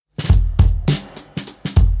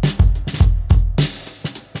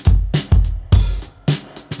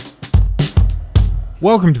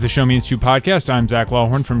Welcome to the Show Me Institute podcast. I'm Zach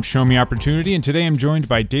Lawhorn from Show Me Opportunity, and today I'm joined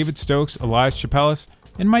by David Stokes, Elias Chapelis,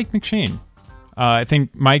 and Mike McShane. I think,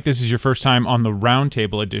 Mike, this is your first time on the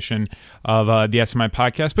roundtable edition of the SMI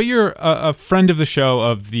podcast, but you're a friend of the show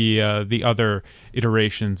of the other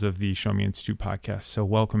iterations of the Show Me Institute podcast, so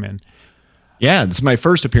welcome in. Yeah, this is my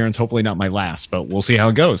first appearance, hopefully not my last, but we'll see how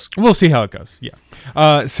it goes. We'll see how it goes,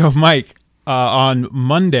 yeah. So, Mike, on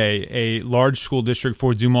Monday, a large school district,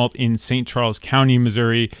 Fort Zumwalt in St. Charles County,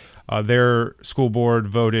 Missouri, their school board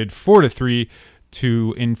voted 4-3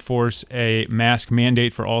 to enforce a mask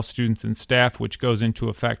mandate for all students and staff, which goes into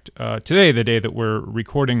effect today, the day that we're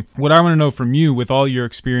recording. What I want to know from you, with all your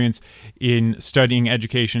experience in studying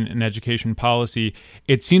education and education policy,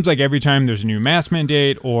 it seems like every time there's a new mask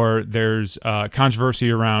mandate or there's controversy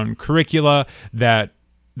around curricula, that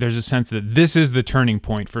there's a sense that this is the turning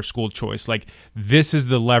point for school choice. Like, this is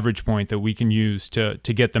the leverage point that we can use to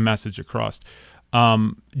get the message across.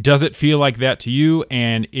 Does it feel like that to you?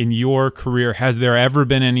 And in your career, has there ever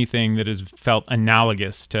been anything that has felt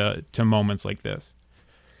analogous to moments like this?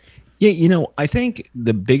 Yeah, I think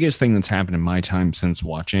the biggest thing that's happened in my time since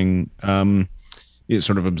watching,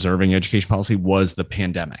 sort of observing education policy, was the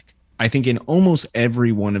pandemic. I think in almost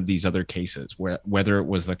every one of these other cases, whether it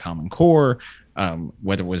was the Common Core,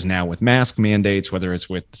 whether it was now with mask mandates, whether it's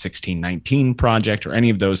with the 1619 project or any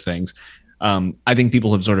of those things, I think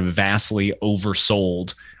people have sort of vastly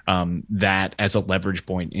oversold that as a leverage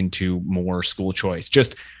point into more school choice.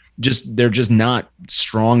 They're just not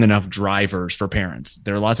strong enough drivers for parents.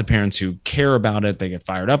 There are lots of parents who care about it, they get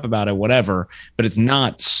fired up about it, whatever, but it's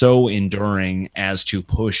not so enduring as to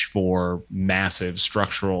push for massive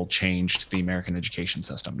structural change to the American education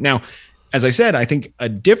system. Now, as I said, I think a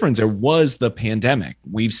difference there was the pandemic.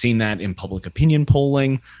 We've seen that in public opinion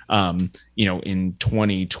polling. In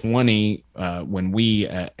 2020, when we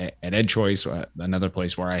at EdChoice, another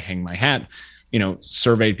place where I hang my hat,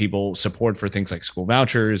 surveyed people, support for things like school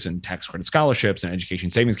vouchers and tax credit scholarships and education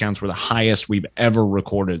savings accounts were the highest we've ever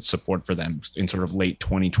recorded support for them in sort of late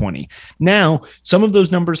 2020. Now, some of those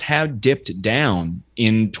numbers have dipped down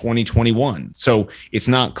in 2021. So it's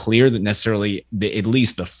not clear that necessarily at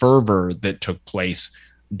least the fervor that took place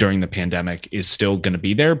during the pandemic is still going to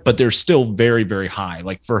be there, but they're still very, very high.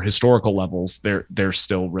 Like, for historical levels, they're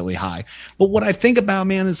still really high. But what I think about,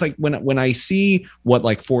 man, is like when I see what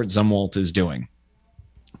like Fort Zumwalt is doing,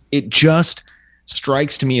 it just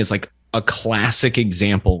strikes to me as like a classic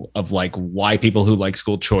example of like why people who like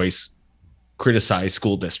school choice criticize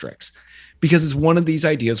school districts, because it's one of these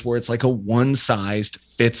ideas where it's like a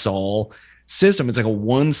one-size-fits-all system. It's like a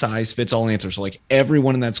one-size-fits-all answer. So like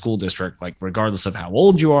everyone in that school district, like regardless of how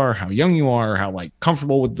old you are, how young you are, how like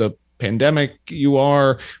comfortable with the pandemic you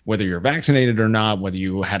are, whether you're vaccinated or not, whether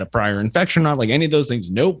you had a prior infection or not, like any of those things,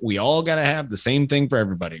 nope, we all got to have the same thing for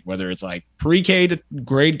everybody. Whether it's like pre-K to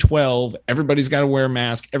grade 12, everybody's got to wear a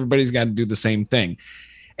mask, everybody's got to do the same thing.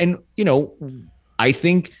 And I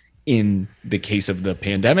think in the case of the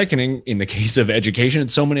pandemic and in the case of education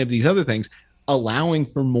and so many of these other things, allowing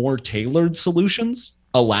for more tailored solutions,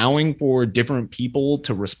 allowing for different people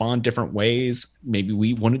to respond different ways. Maybe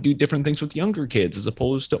we want to do different things with younger kids as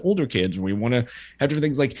opposed to older kids. We want to have different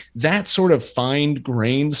things like that, sort of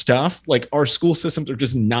fine-grained stuff. Like, our school systems are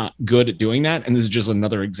just not good at doing that. And this is just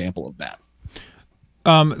another example of that.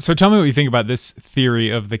 So tell me what you think about this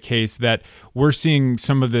theory of the case, that we're seeing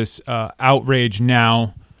some of this outrage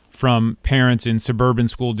now from parents in suburban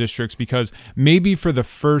school districts, because maybe for the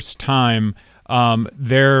first time,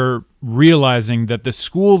 they're realizing that the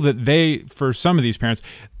school that for some of these parents,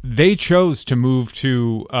 they chose to move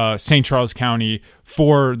to St. Charles County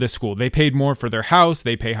for the school. They paid more for their house.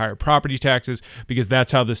 They pay higher property taxes because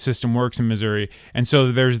that's how the system works in Missouri. And so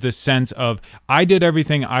there's this sense of, I did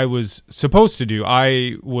everything I was supposed to do.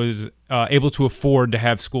 I was able to afford to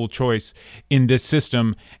have school choice in this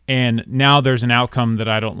system. And now there's an outcome that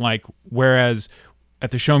I don't like. Whereas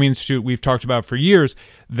at the Show Me Institute, we've talked about for years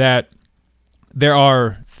that there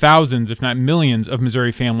are thousands, if not millions, of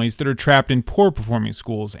Missouri families that are trapped in poor performing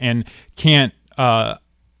schools and can't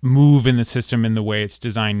move in the system in the way it's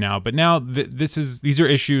designed now. But now these are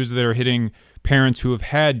issues that are hitting parents who have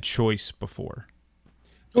had choice before.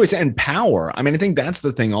 Choice and power. I mean, I think that's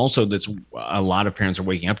the thing also that's a lot of parents are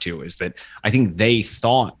waking up to, is that I think they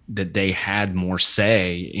thought that they had more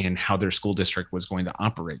say in how their school district was going to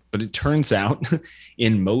operate. But it turns out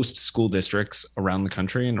in most school districts around the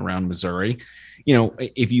country and around Missouri,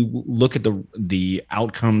 if you look at the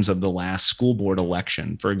outcomes of the last school board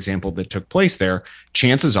election, for example, that took place there,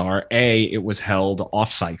 chances are, it was held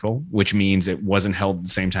off cycle, which means it wasn't held at the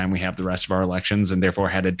same time we have the rest of our elections, and therefore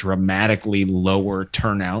had a dramatically lower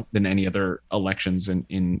turnout than any other elections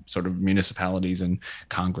in sort of municipalities and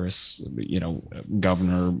Congress,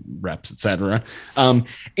 governor, reps, etc.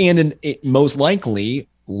 And most likely,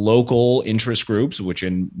 local interest groups, which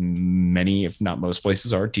in many, if not most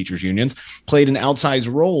places, are teachers unions, played an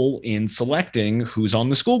outsized role in selecting who's on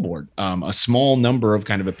the school board. A small number of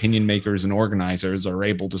kind of opinion makers and organizers are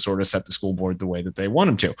able to sort of set the school board the way that they want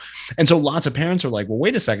them to. And so lots of parents are like, well,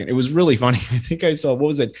 wait a second. It was really funny. I think I saw, what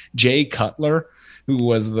was it? Jay Cutler, who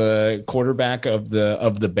was the quarterback of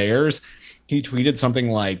the Bears. He tweeted something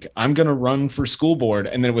like, I'm going to run for school board.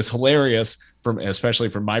 And then it was hilarious, especially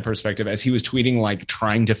from my perspective, as he was tweeting, like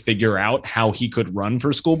trying to figure out how he could run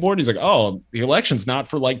for school board. He's like, oh, the election's not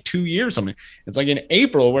for like 2 years. Something. It's like in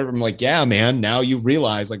April or whatever. I'm like, yeah, man, now you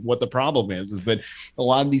realize like what the problem is that a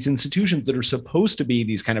lot of these institutions that are supposed to be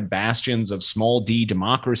these kind of bastions of small d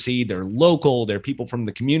democracy, they're local, they're people from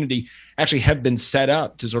the community, actually have been set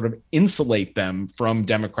up to sort of insulate them from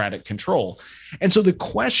democratic control. And so the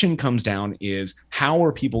question comes down is, how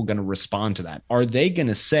are people going to respond to that? Are they going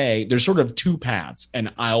to say, there's sort of two paths,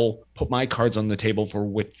 and I'll put my cards on the table for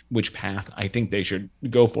which path I think they should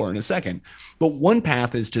go for in a second. But one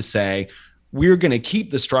path is to say, we're going to keep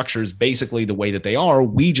the structures basically the way that they are.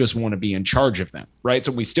 We just want to be in charge of them, right?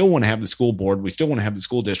 So we still want to have the school board. We still want to have the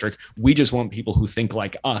school district. We just want people who think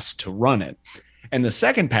like us to run it. And the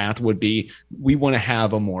second path would be, we want to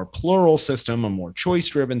have a more plural system, a more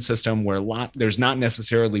choice-driven system where there's not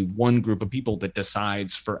necessarily one group of people that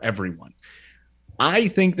decides for everyone. I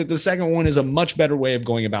think that the second one is a much better way of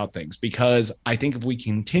going about things, because I think if we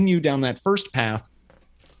continue down that first path,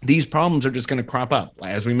 these problems are just going to crop up.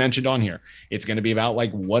 As we mentioned on here, it's going to be about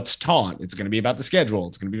like what's taught. It's going to be about the schedule.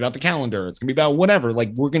 It's going to be about the calendar. It's going to be about whatever. Like,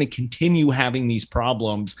 we're going to continue having these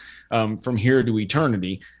problems from here to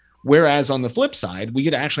eternity. Whereas on the flip side, we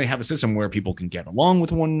could actually have a system where people can get along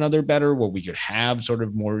with one another better, where we could have sort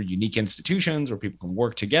of more unique institutions where people can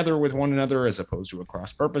work together with one another as opposed to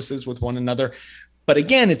across purposes with one another. But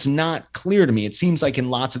again, it's not clear to me. It seems like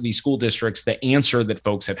in lots of these school districts, the answer that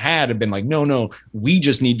folks have had have been like, no, we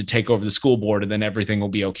just need to take over the school board and then everything will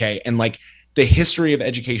be okay. And like, the history of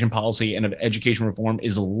education policy and of education reform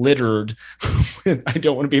is littered with, I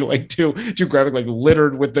don't want to be like too graphic, like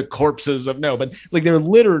littered with the corpses of but like they're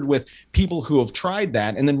littered with people who have tried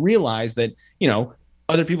that and then realize that,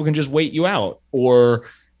 other people can just wait you out, or,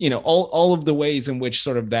 all of the ways in which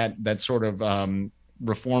sort of that sort of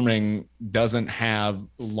reforming doesn't have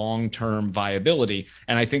long-term viability.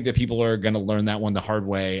 And I think that people are going to learn that one the hard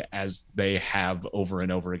way, as they have over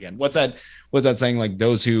and over again. What's that saying? Like,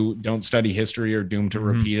 those who don't study history are doomed to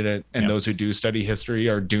repeat it. And those who do study history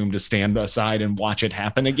are doomed to stand aside and watch it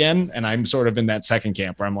happen again. And I'm sort of in that second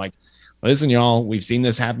camp where I'm like, listen, y'all, we've seen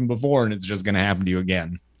this happen before and it's just going to happen to you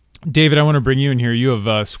again. David, I want to bring you in here. You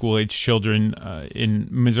have school-age children in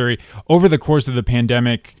Missouri. Over the course of the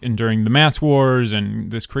pandemic and during the mask wars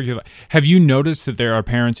and this curriculum, have you noticed that there are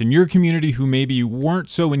parents in your community who maybe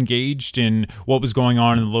weren't so engaged in what was going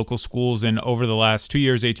on in the local schools, and over the last 2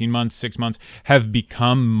 years, 18 months, 6 months, have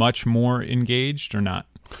become much more engaged, or not?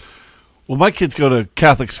 Well, my kids go to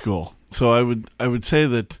Catholic school, so I would say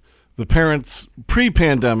that the parents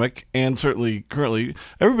pre-pandemic and certainly currently,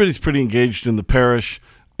 everybody's pretty engaged in the parish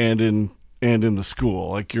and in the school.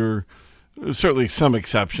 Like, you're certainly some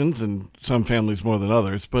exceptions and some families more than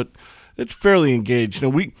others, but it's fairly engaged.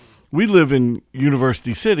 We live in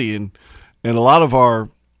University City, and a lot of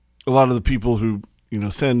the people who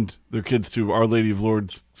send their kids to Our Lady of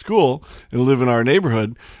Lourdes School and live in our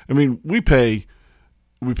neighborhood. I mean, we pay.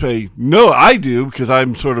 No, I do, because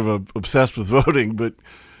I'm sort of obsessed with voting, but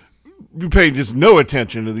we pay just no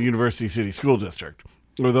attention to the University City School District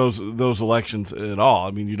or those elections at all.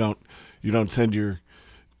 I mean, you don't send your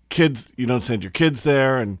kids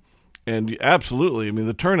there, and absolutely, I mean,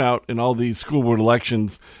 the turnout in all these school board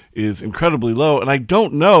elections is incredibly low. And I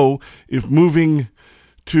don't know if moving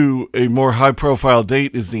to a more high profile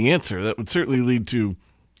date is the answer. That would certainly lead to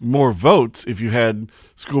more votes if you had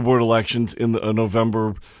school board elections in a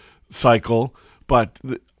November cycle, but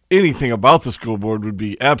anything about the school board would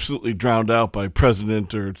be absolutely drowned out by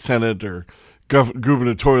president or senate or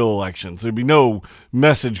gubernatorial elections. There'd be no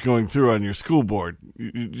message going through on your school board.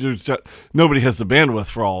 Nobody has the bandwidth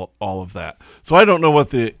for all of that. So I don't know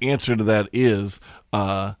what the answer to that is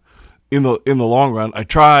in the long run. I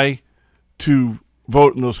try to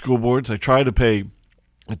vote in those school boards. I try to pay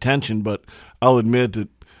attention, but I'll admit that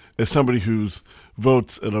as somebody who's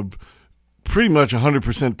votes at a pretty much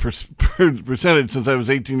 100% percentage since I was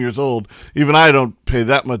 18 years old. Even I don't pay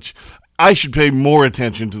that much. I should pay more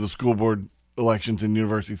attention to the school board elections in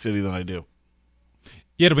University City than I do.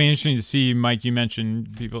 Yeah, it'll be interesting to see, Mike, you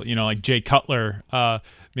mentioned people, like Jay Cutler,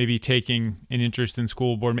 maybe taking an interest in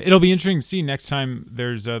school board. It'll be interesting to see next time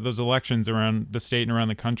there's those elections around the state and around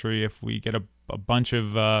the country, if we get a bunch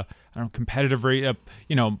of competitive rate,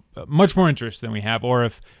 much more interest than we have, or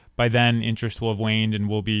if by then interest will have waned and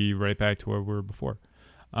we'll be right back to where we were before.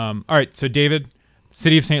 All right, so David,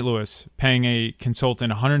 City of St. Louis paying a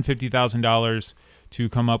consultant $150,000 to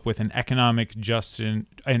come up with an economic justice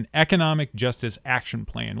action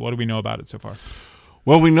plan. What do we know about it so far?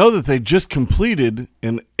 Well, we know that they just completed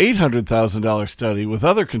an $800,000 study with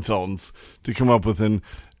other consultants to come up with an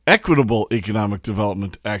equitable economic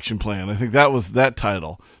development action plan. I think that was that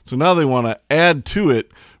title. So now they want to add to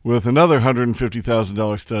it with another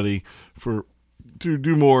 $150,000 study to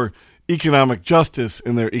do more economic justice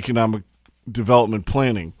in their economic development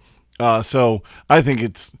planning. So I think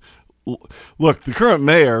look, the current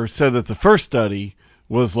mayor said that the first study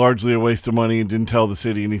was largely a waste of money and didn't tell the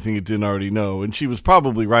city anything it didn't already know, and she was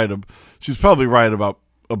probably right. She's probably right about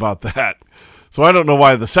that. So I don't know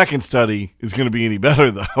why the second study is going to be any better,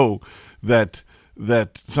 though. That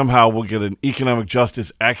somehow we'll get an economic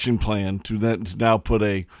justice action plan to now put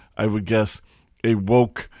I would guess, a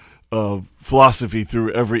woke philosophy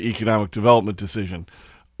through every economic development decision.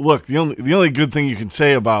 Look, the only good thing you can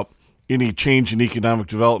say about any change in economic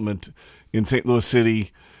development in St. Louis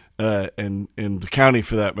City and the county,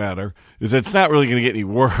 for that matter, is that it's not really going to get any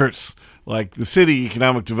worse. Like the city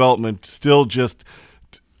economic development still just,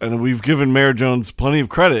 and we've given Mayor Jones plenty of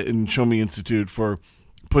credit in Show Me Institute for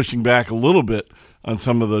pushing back a little bit on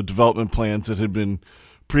some of the development plans that had been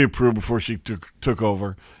pre-approved before she took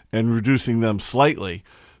over and reducing them slightly.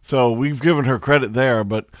 So we've given her credit there,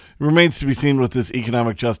 but it remains to be seen what this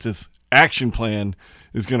economic justice action plan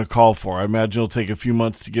is going to call for. I imagine it'll take a few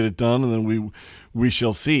months to get it done, and then we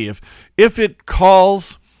shall see. If it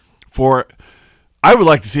calls for, I would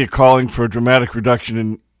like to see it calling for a dramatic reduction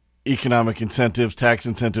in economic incentives, tax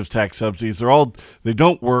subsidies. They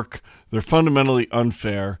don't work. They're fundamentally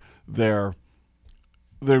unfair. They're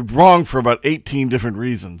wrong for about 18 different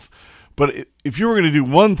reasons. But if you were going to do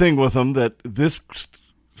one thing with them that this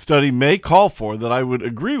study may call for, that I would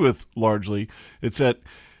agree with largely, it's that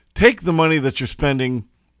take the money that you're spending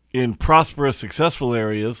in prosperous, successful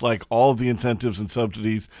areas, like all of the incentives and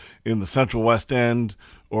subsidies in the Central West End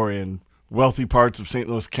or in wealthy parts of St.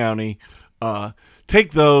 Louis County,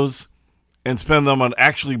 take those and spend them on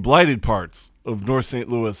actually blighted parts of North St.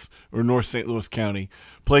 Louis or North St. Louis County,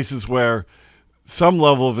 places where some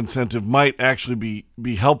level of incentive might actually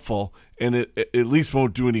be helpful, and it at least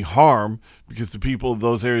won't do any harm because the people of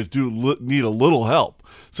those areas do need a little help.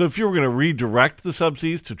 So if you were going to redirect the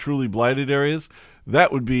subsidies to truly blighted areas,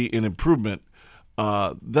 that would be an improvement.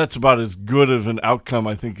 That's about as good of an outcome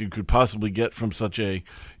I think you could possibly get from such a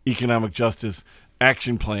economic justice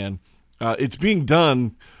action plan. It's being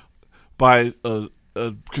done by a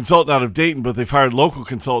consultant out of Dayton, but they've hired local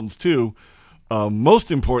consultants too.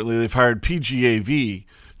 Most importantly, they've hired PGAV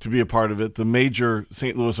to be a part of it, the major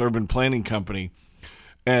St. Louis urban planning company.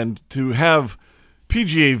 And to have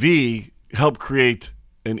PGAV help create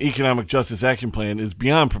an economic justice action plan is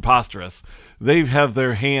beyond preposterous. They have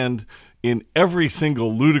their hand in every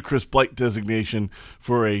single ludicrous blight designation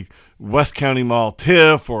for a West County Mall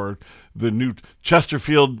TIF or the new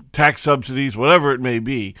Chesterfield tax subsidies, whatever it may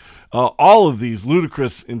be. All of these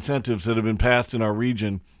ludicrous incentives that have been passed in our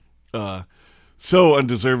region so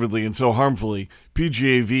undeservedly and so harmfully,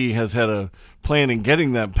 PGAV has had a plan in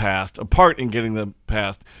getting them passed, a part in getting them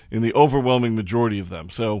passed in the overwhelming majority of them.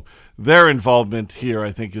 So their involvement here,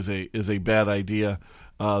 I think, is a bad idea.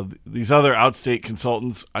 These other outstate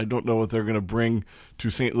consultants, I don't know what they're going to bring to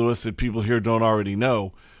St. Louis that people here don't already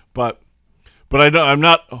know, but I'm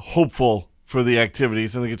not hopeful for the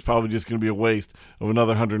activities. I think it's probably just going to be a waste of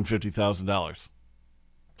another $150,000.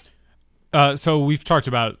 So we've talked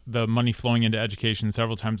about the money flowing into education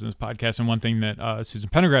several times in this podcast, and one thing that Susan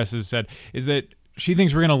Pendergrass has said is that she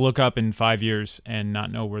thinks we're going to look up in 5 years and not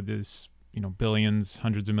know where this, billions,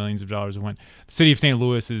 hundreds of millions of dollars went. The city of St.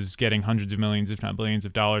 Louis is getting hundreds of millions, if not billions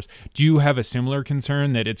of dollars. Do you have a similar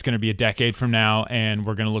concern that it's going to be a decade from now and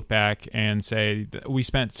we're going to look back and say that we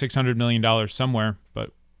spent $600 million somewhere,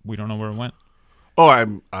 but we don't know where it went? Oh,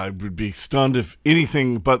 I would be stunned if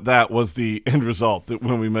anything but that was the end result, that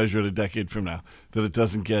when we measure it a decade from now, that it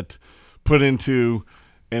doesn't get put into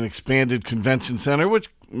an expanded convention center, which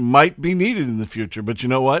might be needed in the future. But you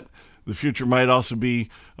know what? The future might also be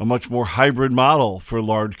a much more hybrid model for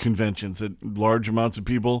large conventions, that large amounts of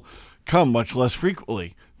people come much less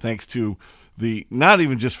frequently, thanks to the not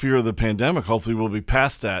even just fear of the pandemic. Hopefully we'll be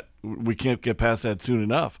past that. We can't get past that soon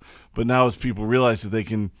enough. But now as people realize that they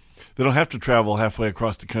don't have to travel halfway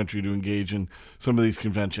across the country to engage in some of these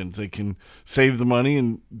conventions. They can save the money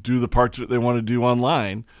and do the parts that they want to do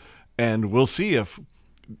online. And we'll see if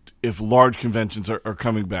large conventions are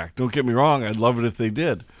coming back. Don't get me wrong, I'd love it if they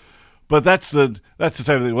did. But that's the type of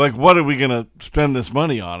thing. Like, what are we going to spend this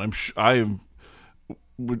money on?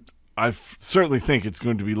 I certainly think it's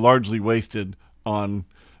going to be largely wasted on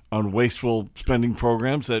wasteful spending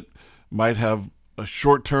programs that might have a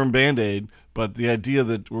short-term Band-Aid, but the idea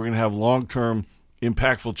that we're going to have long-term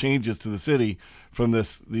impactful changes to the city from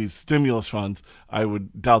these stimulus funds, I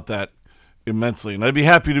would doubt that immensely. And I'd be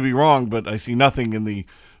happy to be wrong, but I see nothing in the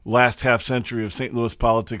last half century of St. Louis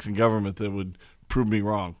politics and government that would prove me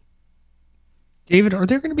wrong. David, are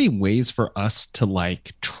there going to be ways for us to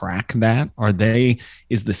track that?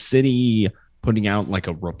 Is the city putting out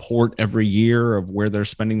a report every year of where they're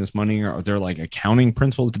spending this money? Or are there accounting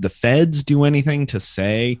principles? Did the feds do anything to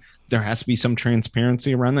say there has to be some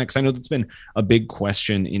transparency around that? Because I know that's been a big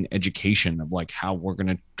question in education of how we're going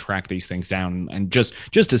to track these things down and just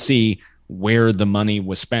to see where the money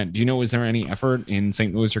was spent. Do you know, is there any effort in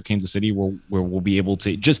St. Louis or Kansas City where we'll be able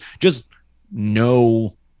to just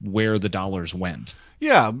know where the dollars went?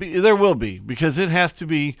 Yeah, there will be, because it has to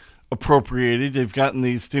be appropriated. They've gotten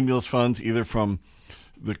these stimulus funds either from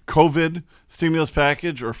the COVID stimulus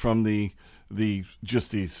package or from the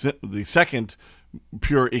second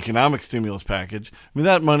pure economic stimulus package. I mean,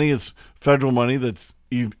 that money is federal money that's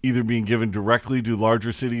either being given directly to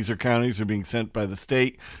larger cities or counties or being sent by the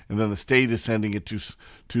state, and then the state is sending it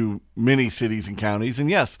to many cities and counties. And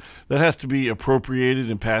yes, that has to be appropriated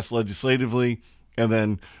and passed legislatively and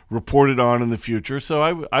then reported on in the future. So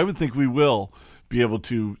I would think we will be able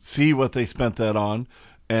to see what they spent that on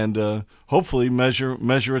and hopefully measure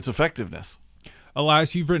its effectiveness.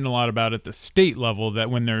 Elias, you've written a lot about at the state level that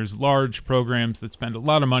when there's large programs that spend a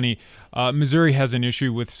lot of money, Missouri has an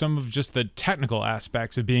issue with some of just the technical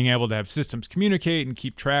aspects of being able to have systems communicate and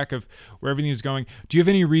keep track of where everything is going. Do you have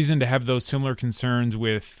any reason to have those similar concerns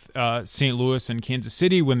with St. Louis and Kansas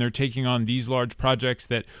City when they're taking on these large projects,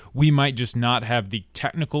 that we might just not have the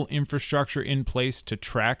technical infrastructure in place to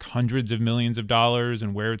track hundreds of millions of dollars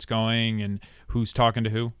and where it's going and who's talking to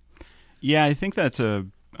who? Yeah, I think that's a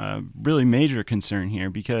really major concern here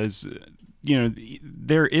because,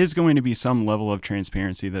 there is going to be some level of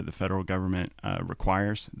transparency that the federal government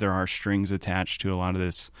requires. There are strings attached to a lot of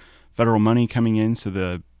this federal money coming in.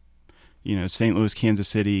 So St. Louis, Kansas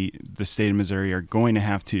City, the state of Missouri are going to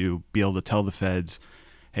have to be able to tell the feds,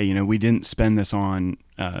 hey, we didn't spend this on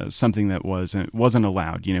something that wasn't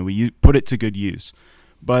allowed. We put it to good use.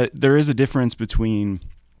 But there is a difference between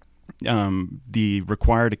the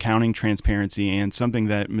required accounting transparency and something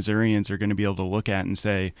that Missourians are going to be able to look at and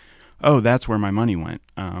say, oh, that's where my money went.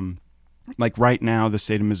 Right now, the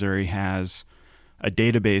state of Missouri has a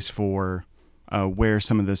database for where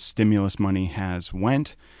some of the stimulus money has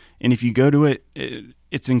went. And if you go to it,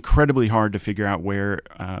 it's incredibly hard to figure out where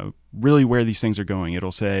these things are going.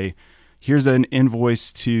 It'll say, here's an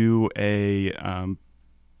invoice to a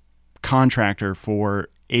contractor for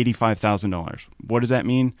 $85,000. What does that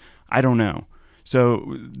mean? I don't know.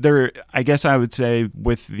 So I guess I would say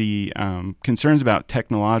with the concerns about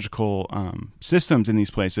technological systems in these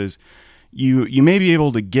places, you may be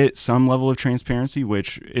able to get some level of transparency,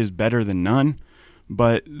 which is better than none,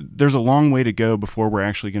 but there's a long way to go before we're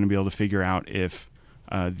actually going to be able to figure out if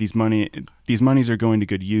these monies are going to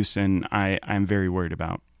good use, and I'm very worried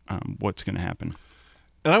about what's going to happen.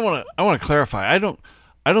 And I want to clarify. I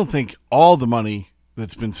don't think all the money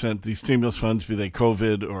that's been spent, these stimulus funds, be they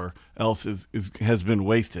COVID or else, has been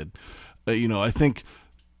wasted. I think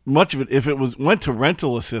much of it, if it went to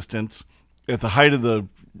rental assistance at the height of the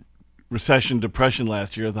depression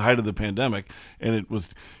last year, at the height of the pandemic, and it was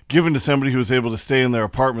given to somebody who was able to stay in their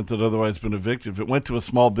apartment that otherwise been evicted, if it went to a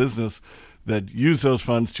small business that used those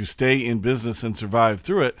funds to stay in business and survive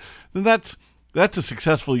through it, then that's a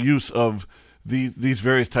successful use of these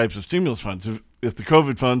various types of stimulus funds. If the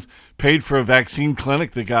COVID funds paid for a vaccine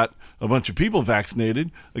clinic that got a bunch of people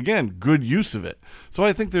vaccinated, again, good use of it. So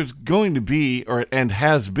I think there's going to be, and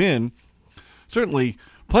has been, certainly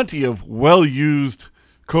plenty of well-used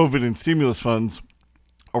COVID and stimulus funds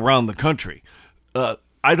around the country.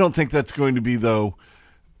 I don't think that's going to be, though,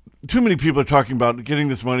 too many people are talking about getting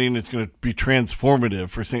this money and it's going to be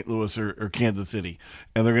transformative for St. Louis or Kansas City.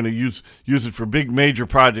 And they're going to use it for big major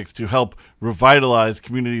projects to help revitalize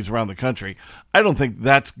communities around the country. I don't think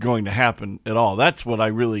that's going to happen at all. That's what I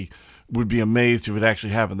really would be amazed if it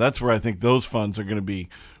actually happened. That's where I think those funds are going to be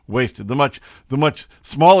wasted. The much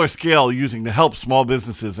smaller scale using to help small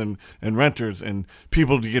businesses and renters and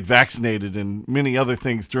people to get vaccinated and many other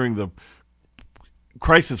things during the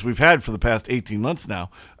crisis we've had for the past 18 months now.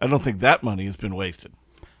 I don't think that money has been wasted.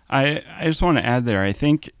 I just want to add there. I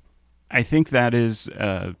think that is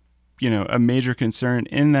a major concern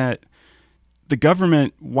in that the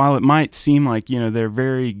government, while it might seem like they're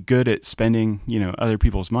very good at spending other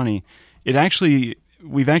people's money,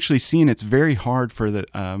 we've actually seen it's very hard for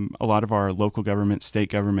a lot of our local governments, state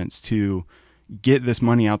governments to get this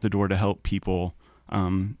money out the door to help people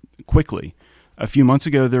quickly. A few months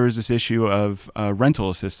ago, there was this issue of rental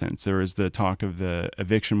assistance. There was the talk of the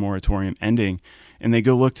eviction moratorium ending, and they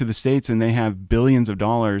go look to the states and they have billions of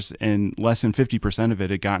dollars, and less than 50% of it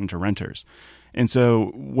had gotten to renters. And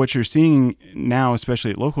so what you're seeing now,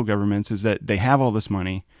 especially at local governments, is that they have all this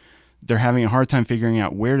money. They're having a hard time figuring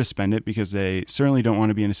out where to spend it because they certainly don't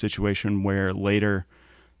want to be in a situation where later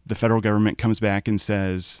the federal government comes back and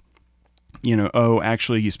says, oh,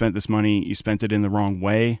 actually, you spent this money, you spent it in the wrong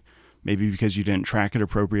way, maybe because you didn't track it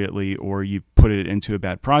appropriately or you put it into a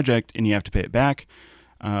bad project and you have to pay it back.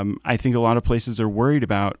 I think a lot of places are worried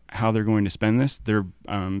about how they're going to spend this. They're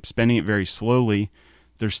spending it very slowly.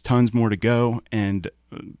 There's tons more to go, and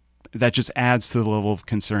that just adds to the level of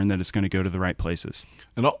concern that it's going to go to the right places.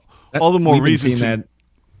 And all the more reason that.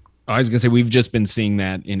 I was going to say, we've just been seeing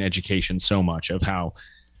that in education so much of how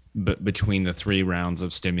between the 3 rounds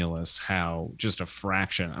of stimulus, how just a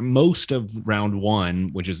fraction, most of round 1,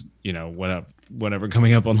 which is, whatever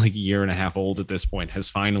coming up on like a year and a half old at this point,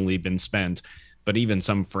 has finally been spent. But even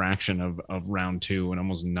some fraction of round 2 and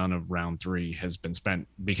almost none of round 3 has been spent,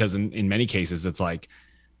 because in many cases, it's like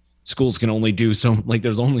schools can only do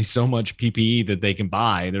there's only so much PPE that they can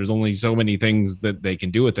buy. There's only so many things that they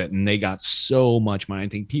can do with it. And they got so much money. I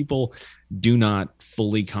think people do not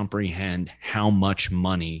fully comprehend how much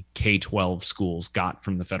money K-12 schools got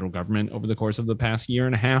from the federal government over the course of the past year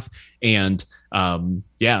and a half. And I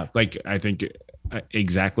think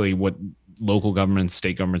exactly what local governments,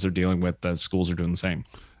 state governments are dealing with, the schools are doing the same.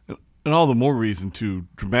 And all the more reason to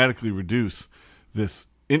dramatically reduce this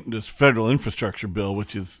federal infrastructure bill,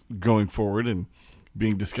 which is going forward and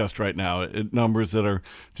being discussed right now at numbers that are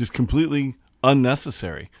just completely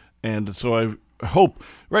unnecessary. And so I hope,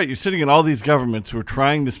 you're sitting in all these governments who are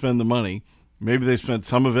trying to spend the money. Maybe they spent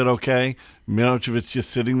some of it okay. Much of it's just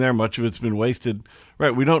sitting there. Much of it's been wasted.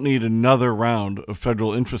 Right, we don't need another round of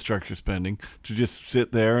federal infrastructure spending to just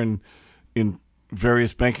sit there and in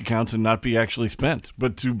various bank accounts and not be actually spent,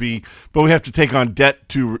 but we have to take on debt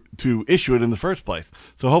to issue it in the first place.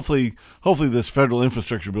 So hopefully this federal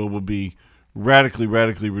infrastructure bill will be radically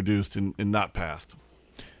reduced and not passed.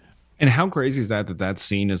 And how crazy is that's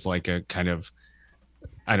seen as like a kind of,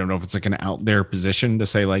 I don't know if it's like an out there position to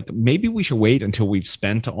say like, maybe we should wait until we've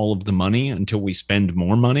spent all of the money until we spend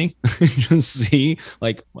more money. Just see,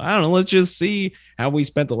 like, I don't know, let's just see how we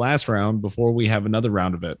spent the last round before we have another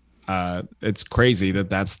round of it. It's crazy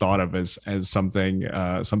that's thought of as something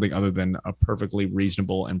other than a perfectly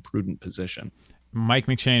reasonable and prudent position. Mike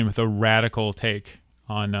McShane with a radical take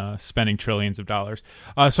on spending trillions of dollars.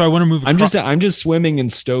 So I want to move. I'm just swimming in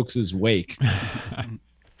Stokes's wake.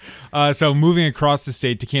 So moving across the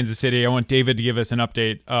state to Kansas City, I want David to give us an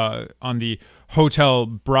update on the Hotel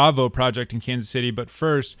Bravo project in Kansas City. But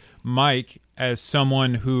first, Mike, as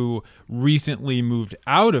someone who recently moved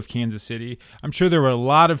out of Kansas City, I'm sure there were a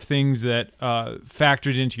lot of things that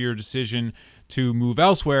factored into your decision to move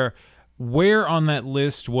elsewhere. Where on that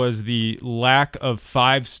list was the lack of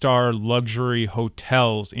 5-star luxury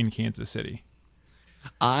hotels in Kansas City?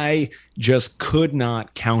 I just could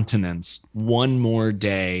not countenance one more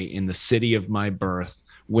day in the city of my birth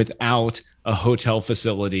without a hotel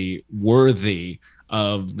facility worthy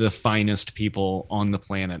of the finest people on the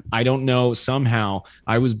planet. I don't know, somehow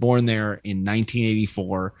I was born there in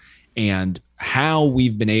 1984, and how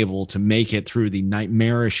we've been able to make it through the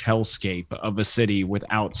nightmarish hellscape of a city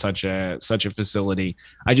without such a facility,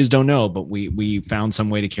 I just don't know. But we found some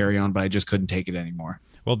way to carry on, but I just couldn't take it anymore.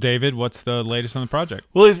 Well, David, what's the latest on the project?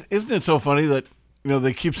 Well, isn't it so funny that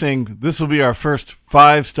they keep saying this will be our first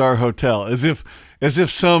 5-star hotel, as if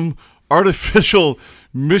some artificial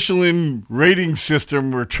Michelin rating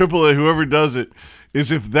system or AAA, whoever does it,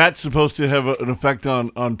 as if that's supposed to have an effect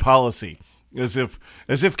on policy, as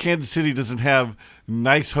if Kansas City doesn't have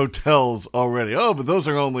nice hotels already. Oh, but those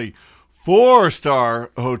are only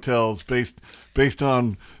 4-star hotels based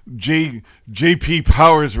on JP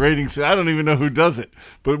Powers ratings. I don't even know who does it,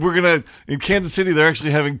 but in Kansas City, they're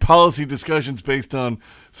actually having policy discussions based on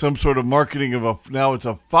some sort of marketing of now it's a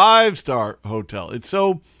 5-star hotel. It's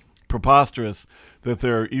so preposterous that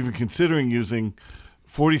they're even considering using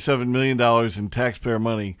 $47 million in taxpayer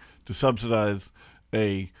money to subsidize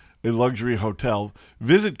a luxury hotel.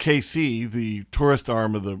 Visit KC, the tourist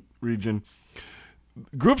arm of the region.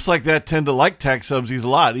 Groups like that tend to like tax subsidies a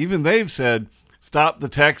lot. Even they've said, stop the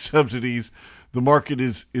tax subsidies. The market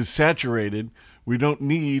is saturated. We don't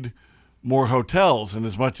need more hotels. And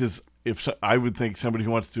as much as I would think somebody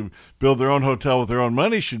who wants to build their own hotel with their own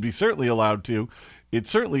money should be certainly allowed to, it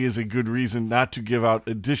certainly is a good reason not to give out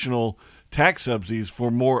additional tax subsidies for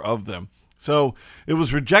more of them. So it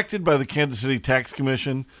was rejected by the Kansas City Tax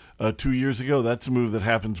Commission 2 years ago. That's a move that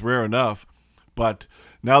happens rare enough. But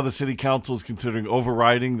now the city council is considering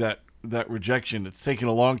overriding that rejection. It's taken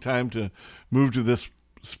a long time to move to this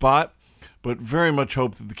spot, but very much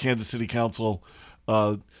hope that the Kansas City Council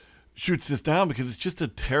shoots this down, because it's just a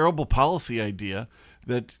terrible policy idea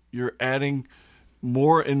that you're adding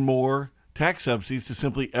more and more tax subsidies to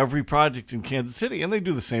simply every project in Kansas City. And they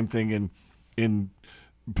do the same thing in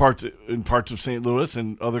parts of St. Louis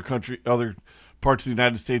and other parts of the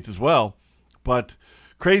United States as well. But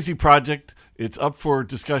crazy project. It's up for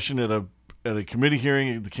discussion at a committee hearing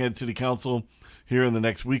at the Kansas City Council here in the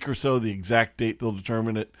next week or so. The exact date they'll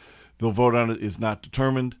vote on it is not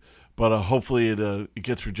determined, but hopefully it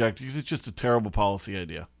gets rejected, because it's just a terrible policy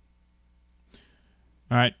idea.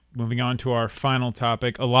 All right, moving on to our final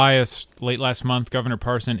topic. Elias, late last month, Governor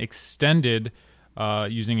Parson extended,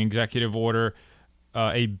 using executive order,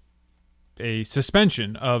 a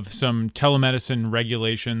suspension of some telemedicine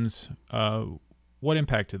regulations. What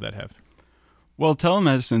impact did that have? Well,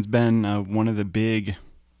 telemedicine's been one of the big,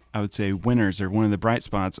 I would say, winners, or one of the bright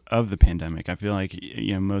spots of the pandemic. I feel like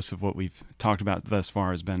most of what we've talked about thus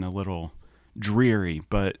far has been a little dreary,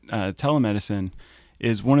 but telemedicine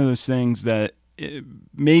is one of those things that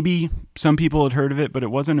maybe some people had heard of it, but it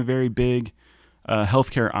wasn't a very big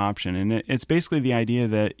healthcare option. And it's basically the idea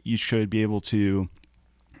that you should be able to,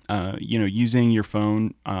 using your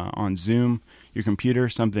phone on Zoom, your computer,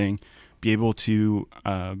 something, be able to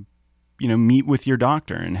meet with your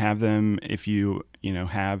doctor and have them, if you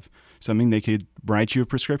have something, they could write you a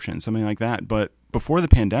prescription, something like that. But before the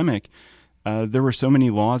pandemic, there were so many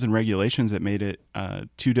laws and regulations that made it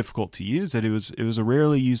too difficult to use that it was a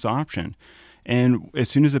rarely used option. And as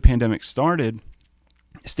soon as the pandemic started,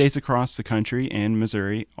 states across the country and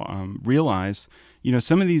Missouri realized,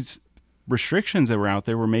 some of these restrictions that were out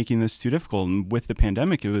there were making this too difficult. And with the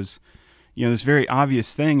pandemic, it was, this very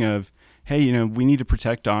obvious thing of, hey, we need to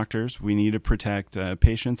protect doctors. We need to protect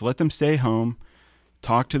patients. Let them stay home,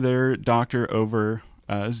 talk to their doctor over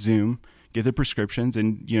Zoom, get their prescriptions,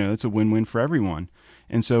 and, it's a win-win for everyone.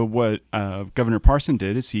 And so what Governor Parson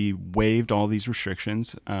did is he waived all these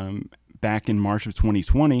restrictions back in March of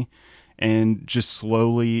 2020, and just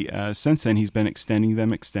slowly since then he's been extending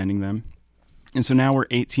them. And so now we're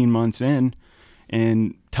 18 months in,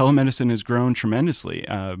 and telemedicine has grown tremendously.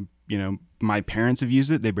 My parents have used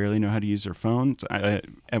it. They barely know how to use their phones. At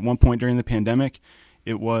one point during the pandemic,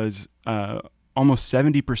 it was almost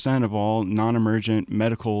 70% of all non-emergent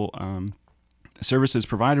medical services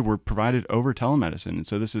provided were provided over telemedicine. And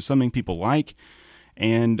so this is something people like.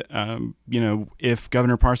 And, if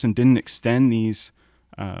Governor Parson didn't extend these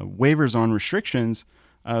waivers on restrictions,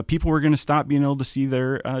 people were going to stop being able to see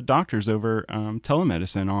their doctors over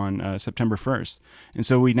telemedicine on September 1st. And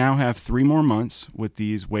so we now have 3 more months with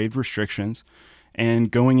these waived restrictions. And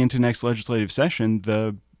going into next legislative session,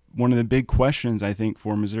 one of the big questions, I think,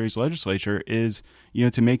 for Missouri's legislature is,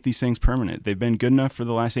 to make these things permanent. They've been good enough for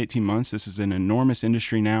the last 18 months. This is an enormous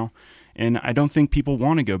industry now. And I don't think people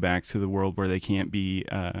want to go back to the world where they can't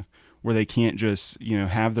just,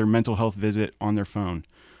 have their mental health visit on their phone.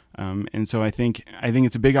 And so I think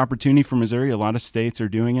it's a big opportunity for Missouri. A lot of states are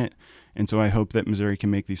doing it. And so I hope that Missouri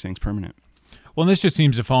can make these things permanent. Well, and this just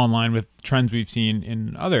seems to fall in line with trends we've seen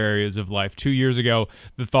in other areas of life. 2 years ago,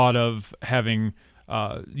 the thought of having,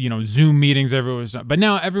 Zoom meetings, but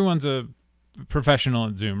now everyone's a professional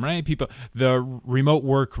at Zoom, right? People, the remote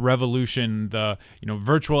work revolution, the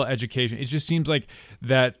virtual education. It just seems like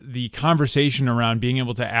that the conversation around being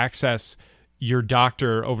able to access your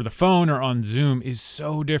doctor over the phone or on Zoom is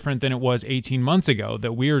so different than it was 18 months ago,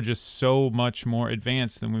 that we are just so much more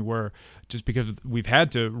advanced than we were, just because we've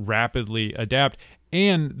had to rapidly adapt.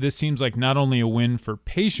 And this seems like not only a win for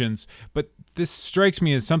patients, but this strikes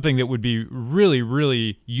me as something that would be really,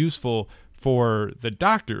 really useful for the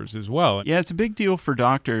doctors as well. Yeah, it's a big deal for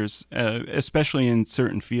doctors, especially in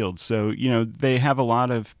certain fields. So, they have a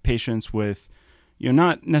lot of patients with,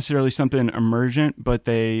 not necessarily something emergent, but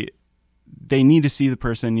they need to see the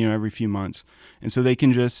person, every few months. And so they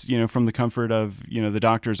can just, from the comfort of, the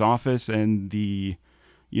doctor's office and the,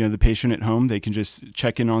 the patient at home. They can just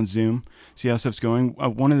check in on Zoom, see how stuff's going.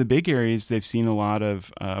 One of the big areas they've seen a lot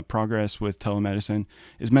of progress with telemedicine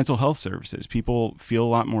is mental health services. People feel a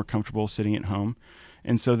lot more comfortable sitting at home.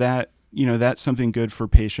 And so that's something good for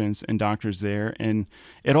patients and doctors there. And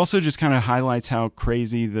it also just kind of highlights how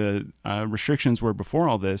crazy the restrictions were before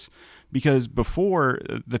all this, because before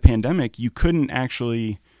the pandemic, you couldn't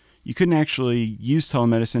actually use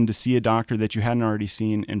telemedicine to see a doctor that you hadn't already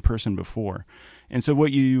seen in person before. And so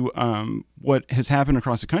what has happened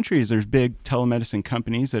across the country is there's big telemedicine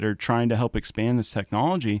companies that are trying to help expand this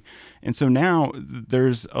technology. And so now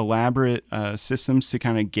there's elaborate systems to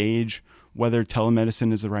kind of gauge whether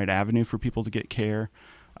telemedicine is the right avenue for people to get care.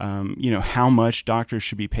 How much doctors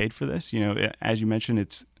should be paid for this. As you mentioned,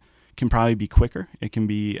 it can probably be quicker. It can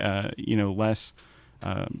be, less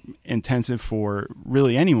intensive for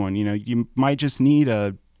really anyone. You might just need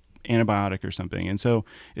a antibiotic or something. And so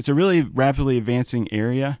it's a really rapidly advancing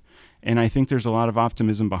area. And I think there's a lot of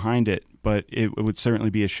optimism behind it, but it would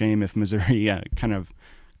certainly be a shame if Missouri kind of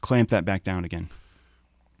clamped that back down again.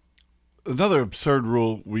 Another absurd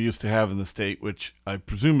rule we used to have in the state, which I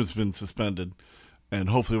presume has been suspended and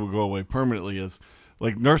hopefully will go away permanently, is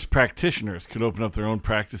like nurse practitioners could open up their own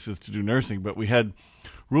practices to do nursing, but we had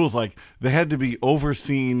rules like they had to be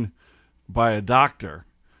overseen by a doctor.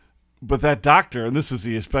 But that doctor, and this is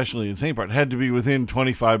the especially insane part, had to be within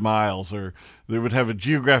 25 miles, or they would have a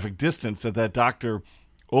geographic distance that doctor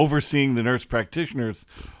overseeing the nurse practitioner's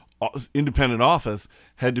independent office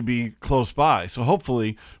had to be close by. So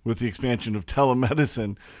hopefully, with the expansion of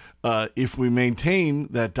telemedicine, if we maintain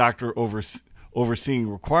that doctor overseeing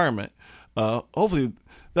requirement, hopefully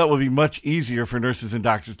that will be much easier for nurses and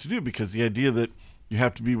doctors to do, because the idea that you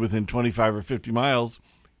have to be within 25 or 50 miles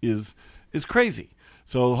is crazy.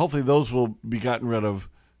 So hopefully those will be gotten rid of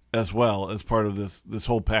as well as part of this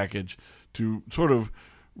whole package to sort of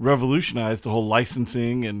revolutionize the whole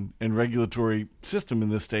licensing and regulatory system in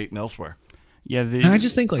this state and elsewhere. Yeah, I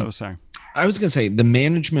just think sorry. I was going to say the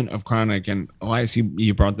management of chronic, and Elias,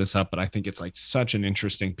 you brought this up, but I think it's like such an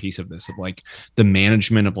interesting piece of this, of like the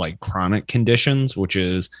management of like chronic conditions, which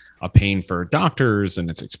is a pain for doctors and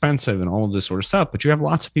it's expensive and all of this sort of stuff. But you have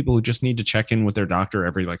lots of people who just need to check in with their doctor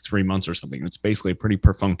every like 3 months or something. It's basically a pretty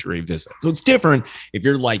perfunctory visit. So it's different if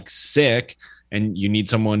you're like sick and you need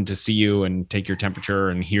someone to see you and take your temperature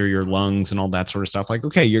and hear your lungs and all that sort of stuff. Like,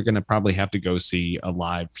 okay, you're going to probably have to go see a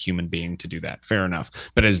live human being to do that. Fair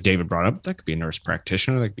enough. But as David brought up, that could be a nurse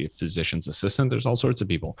practitioner, that could be a physician's assistant. There's all sorts of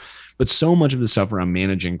people. But so much of the stuff around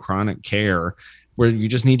managing chronic care where you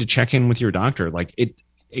just need to check in with your doctor, like it,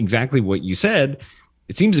 exactly what you said,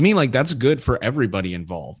 it seems to me like that's good for everybody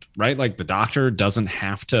involved, right? Like the doctor doesn't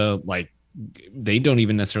have to they don't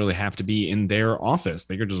even necessarily have to be in their office.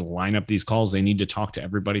 They could just line up these calls. They need to talk to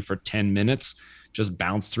everybody for 10 minutes, just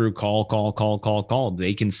bounce through call.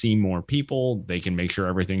 They can see more people. They can make sure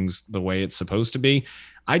everything's the way it's supposed to be.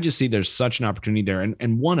 I just see there's such an opportunity there.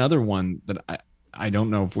 And one other one that I don't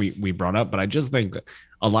know if we brought up, but I just think that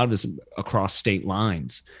a lot of this across state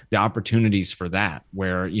lines, the opportunities for that,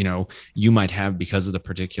 where, you might have, because of the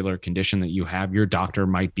particular condition that you have, your doctor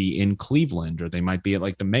might be in Cleveland, or they might be at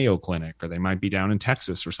like the Mayo Clinic, or they might be down in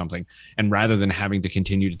Texas or something. And rather than having to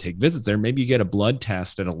continue to take visits there, maybe you get a blood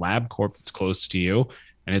test at a LabCorp that's close to you,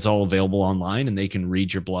 and it's all available online, and they can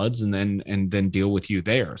read your bloods and then deal with you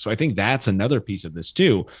there. So I think that's another piece of this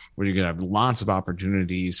too, where you're going to have lots of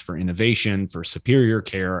opportunities for innovation, for superior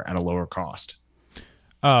care at a lower cost.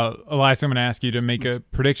 Elias, I'm going to ask you to make a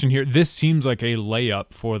prediction here. This seems like a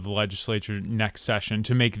layup for the legislature next session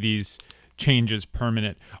to make these changes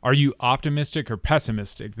permanent. Are you optimistic or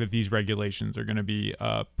pessimistic that these regulations are going to be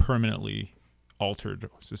permanently altered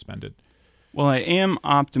or suspended? Well, I am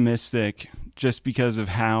optimistic just because of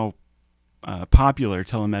how popular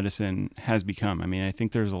telemedicine has become. I mean, I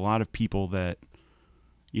think there's a lot of people that,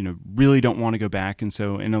 really don't want to go back. And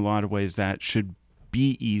so in a lot of ways that should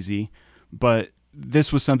be easy. But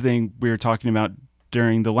this was something we were talking about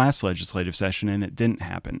during the last legislative session, and it didn't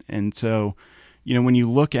happen. And so, when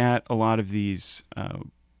you look at a lot of these,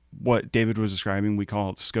 what David was describing, we call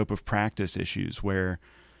it scope of practice issues, where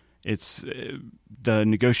it's the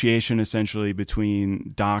negotiation essentially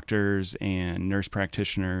between doctors and nurse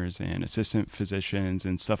practitioners and assistant physicians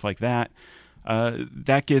and stuff like that.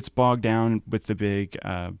 That gets bogged down with the big,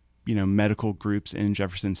 medical groups in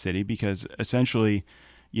Jefferson City, because essentially,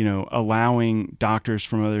 allowing doctors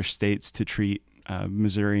from other states to treat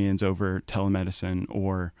Missourians over telemedicine,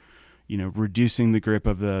 or, reducing the grip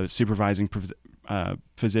of the supervising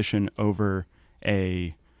physician over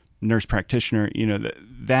a nurse practitioner,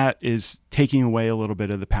 that is taking away a little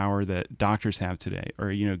bit of the power that doctors have today,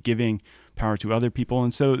 or, giving power to other people.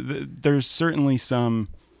 And so there's certainly some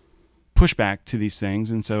pushback to these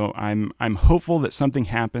things. And so I'm hopeful that something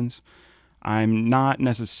happens. I'm not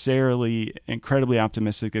necessarily incredibly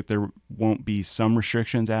optimistic that there won't be some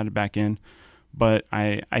restrictions added back in, but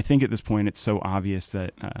I think at this point it's so obvious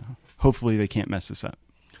that hopefully they can't mess this up.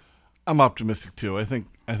 I'm optimistic too. I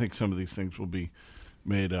think some of these things will be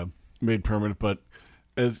made permanent, but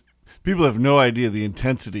as people have no idea the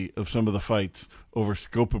intensity of some of the fights over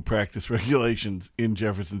scope of practice regulations in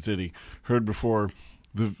Jefferson City, heard before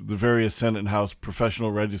the various Senate and House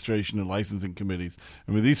professional registration and licensing committees.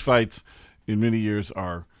 I mean, these fights in many years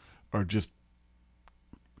are just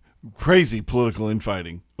crazy political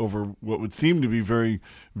infighting over what would seem to be very,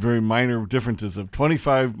 very minor differences of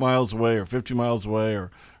 25 miles away or 50 miles away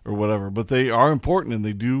or whatever. But they are important, and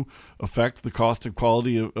they do affect the cost and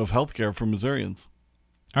quality of health care for Missourians.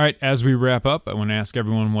 All right, as we wrap up, I want to ask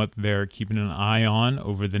everyone what they're keeping an eye on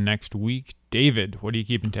over the next week. David, what are you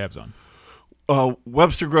keeping tabs on?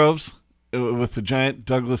 Webster Groves, with the giant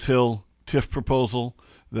Douglas Hill TIF proposal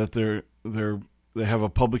that they have a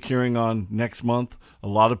public hearing on next month. A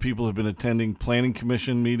lot of people have been attending planning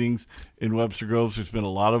commission meetings in Webster Groves. There's been a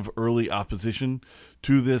lot of early opposition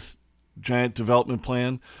to this giant development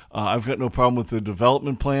plan. I've got no problem with the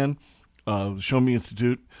development plan. The Show Me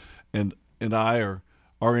Institute and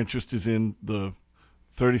our interest is in the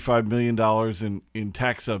 $35 million in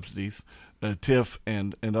tax subsidies, TIF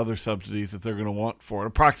and other subsidies that they're going to want for it,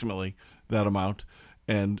 approximately that amount,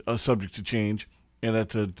 and subject to change. And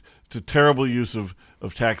it's a terrible use of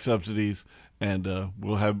tax subsidies, and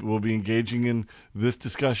we'll be engaging in this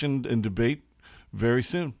discussion and debate very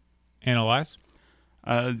soon. And Elias?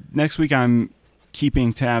 Next week, I'm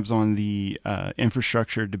keeping tabs on the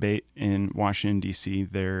infrastructure debate in Washington, D.C.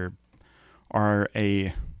 There are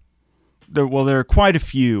quite a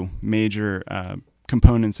few major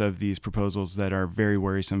components of these proposals that are very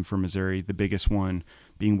worrisome for Missouri, the biggest one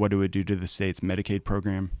being what it would do to the state's Medicaid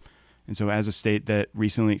program. And so as a state that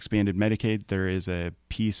recently expanded Medicaid, there is a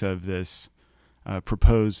piece of this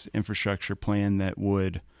proposed infrastructure plan that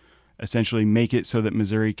would essentially make it so that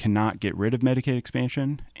Missouri cannot get rid of Medicaid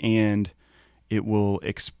expansion, and it will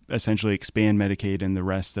essentially expand Medicaid in the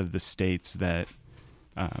rest of the states that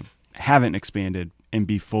haven't expanded and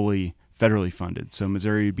be fully federally funded. So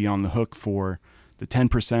Missouri would be on the hook for the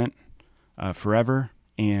 10% forever,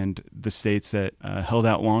 and the states that held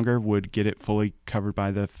out longer would get it fully covered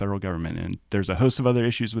by the federal government. And there's a host of other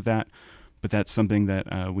issues with that, but that's something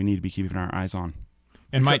that we need to be keeping our eyes on.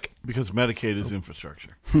 And Mike? Because Medicaid is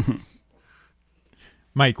infrastructure.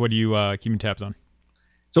 Mike, what are you keeping tabs on?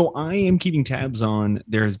 So I am keeping tabs on,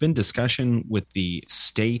 there has been discussion with the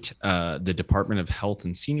state, the Department of Health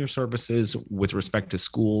and Senior Services with respect to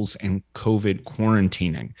schools and COVID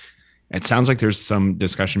quarantining. It sounds like there's some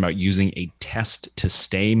discussion about using a test to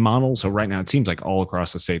stay model. So right now it seems like all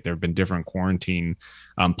across the state, there have been different quarantine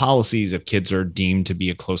policies. If kids are deemed to be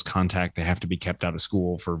a close contact, they have to be kept out of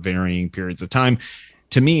school for varying periods of time.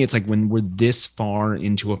 To me, it's like when we're this far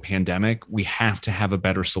into a pandemic, we have to have a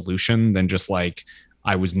better solution than just like,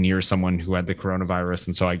 I was near someone who had the coronavirus,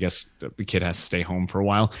 and so I guess the kid has to stay home for a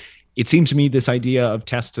while. It seems to me this idea of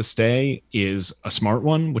test to stay is a smart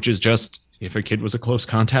one, which is just if a kid was a close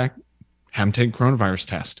contact, have them take a coronavirus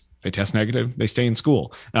test. If they test negative, they stay in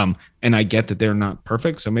school. And I get that they're not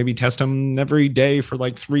perfect, so maybe test them every day for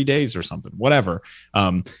like 3 days or something, whatever.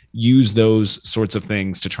 Use those sorts of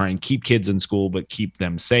things to try and keep kids in school, but keep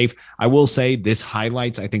them safe. I will say this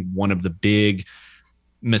highlights, I think, one of the big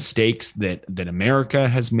mistakes that America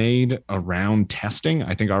has made around testing.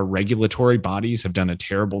 I think our regulatory bodies have done a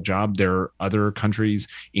terrible job. There are other countries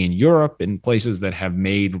in Europe and places that have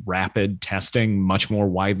made rapid testing much more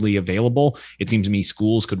widely available. It seems to me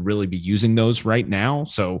schools could really be using those right now.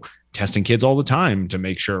 So testing kids all the time to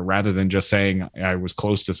make sure, rather than just saying I was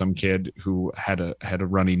close to some kid who had a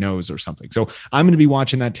runny nose or something. So I'm going to be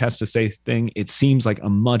watching that test to say thing. It seems like a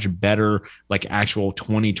much better, like actual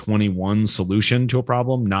 2021 solution to a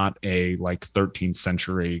problem, not a like 13th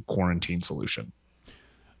century quarantine solution.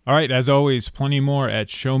 All right. As always, plenty more at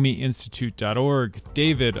showmeinstitute.org.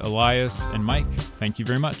 David, Elias, and Mike, thank you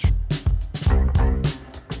very much.